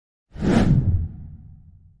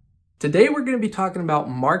Today we're going to be talking about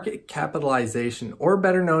market capitalization, or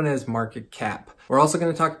better known as market cap. We're also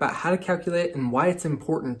going to talk about how to calculate and why it's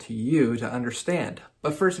important to you to understand.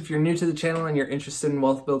 But first, if you're new to the channel and you're interested in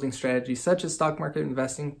wealth building strategies such as stock market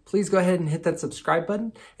investing, please go ahead and hit that subscribe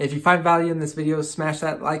button. And if you find value in this video, smash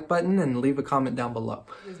that like button and leave a comment down below.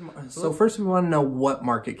 So first we want to know what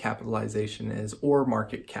market capitalization is, or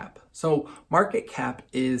market cap. So market cap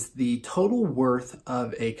is the total worth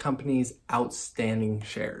of a company's outstanding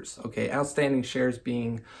shares. Okay, outstanding shares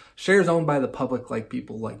being shares owned by the public, like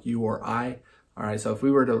people like you or I. All right, so if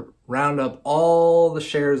we were to round up all the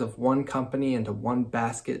shares of one company into one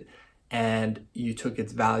basket and you took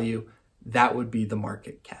its value, that would be the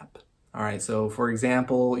market cap. All right, so for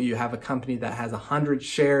example, you have a company that has 100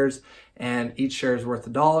 shares and each share is worth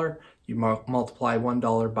 $1. You multiply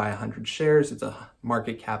 $1 by 100 shares, it's a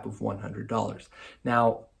market cap of $100.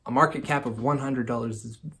 Now, a market cap of $100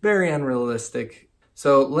 is very unrealistic.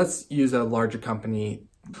 So let's use a larger company.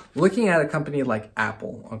 Looking at a company like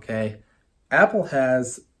Apple, okay? Apple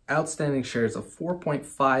has outstanding shares of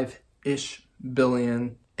 4.5-ish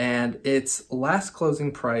billion, and its last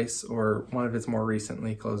closing price, or one of its more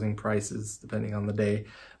recently closing prices, depending on the day,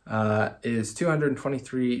 is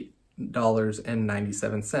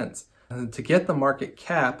 $223.97. To get the market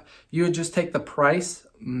cap, you would just take the price,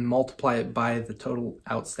 multiply it by the total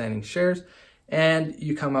outstanding shares, and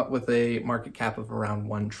you come up with a market cap of around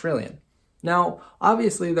 1 trillion. Now,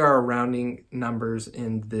 obviously there are rounding numbers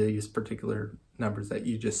in these particular numbers that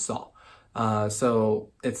you just saw. So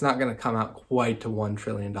it's not going to come out quite to $1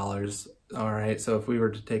 trillion. All right. So if we were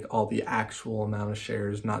to take all the actual amount of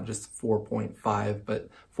shares, not just 4.5, but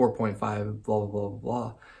 4.5, blah, blah, blah,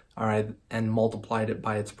 blah. All right. And multiplied it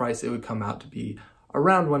by its price, it would come out to be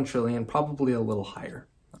around 1 trillion, probably a little higher.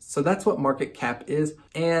 So that's what market cap is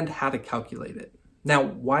and how to calculate it. Now,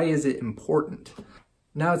 why is it important?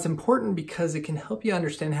 Now, it's important because it can help you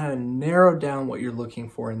understand how to narrow down what you're looking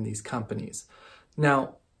for in these companies.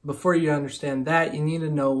 Now, before you understand that, you need to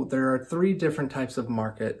know there are 3 different types of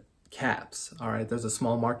market caps. All right, there's a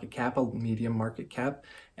small market cap, a medium market cap,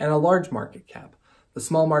 and a large market cap. The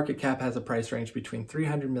small market cap has a price range between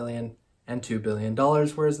 $300 million and $2 billion,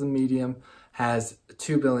 whereas the medium has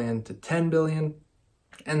 $2 billion to $10 billion,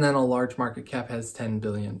 and then a large market cap has $10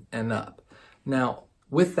 billion and up. Now,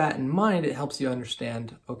 with that in mind, it helps you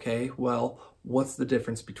understand, okay, well, what's the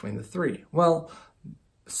difference between the 3? Well,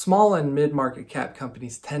 small and mid-market cap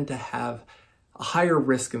companies tend to have a higher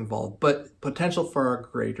risk involved, but potential for a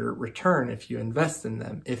greater return if you invest in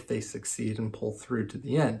them, if they succeed and pull through to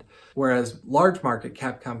the end. Whereas large market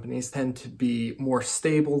cap companies tend to be more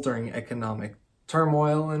stable during economic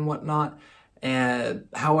turmoil and whatnot, and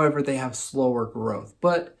however, they have slower growth.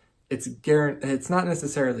 But it's not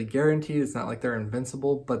necessarily guaranteed. It's not like they're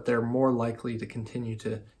invincible, but they're more likely to continue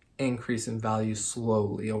to increase in value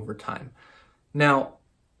slowly over time. Now,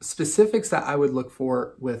 specifics that I would look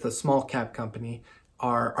for with a small cap company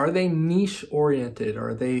are they niche oriented?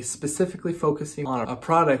 Are they specifically focusing on a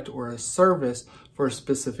product or a service for a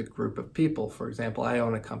specific group of people? For example, I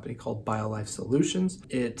own a company called BioLife Solutions.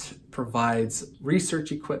 It provides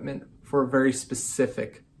research equipment for a very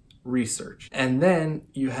specific research. And then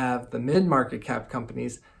you have the mid-market cap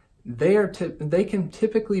companies. They can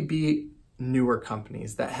typically be newer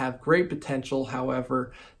companies that have great potential.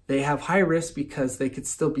 However, they have high risk because they could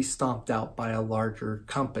still be stomped out by a larger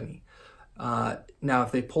company. Now,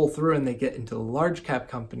 if they pull through and they get into the large cap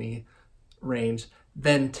company range,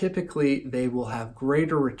 then typically they will have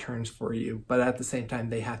greater returns for you, but at the same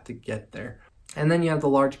time, they have to get there. And then you have the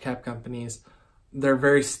large cap companies. They're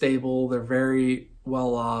very stable. They're very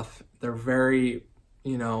well off. They're very,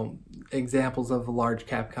 examples of a large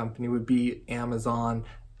cap company would be Amazon,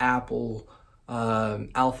 Apple,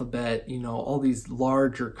 Alphabet, all these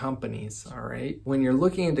larger companies. All right. When you're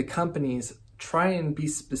looking into companies, try and be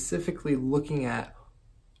specifically looking at,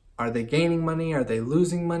 are they gaining money? Are they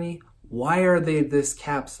losing money? Why are they this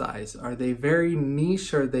cap size? Are they very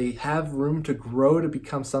niche? Or they have room to grow to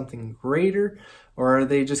become something greater? Or are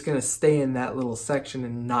they just going to stay in that little section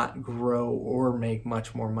and not grow or make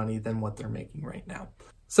much more money than what they're making right now?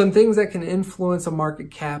 Some things that can influence a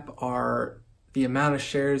market cap are the amount of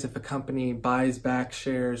shares. If a company buys back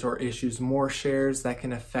shares or issues more shares, that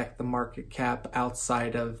can affect the market cap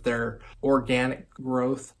outside of their organic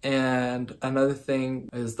growth. And another thing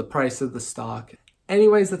is the price of the stock.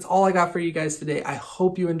 Anyways, that's all I got for you guys today. I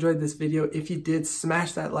hope you enjoyed this video. If you did,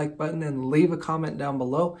 smash that like button and leave a comment down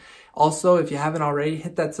below. Also, if you haven't already,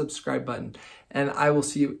 hit that subscribe button, and I will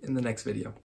see you in the next video.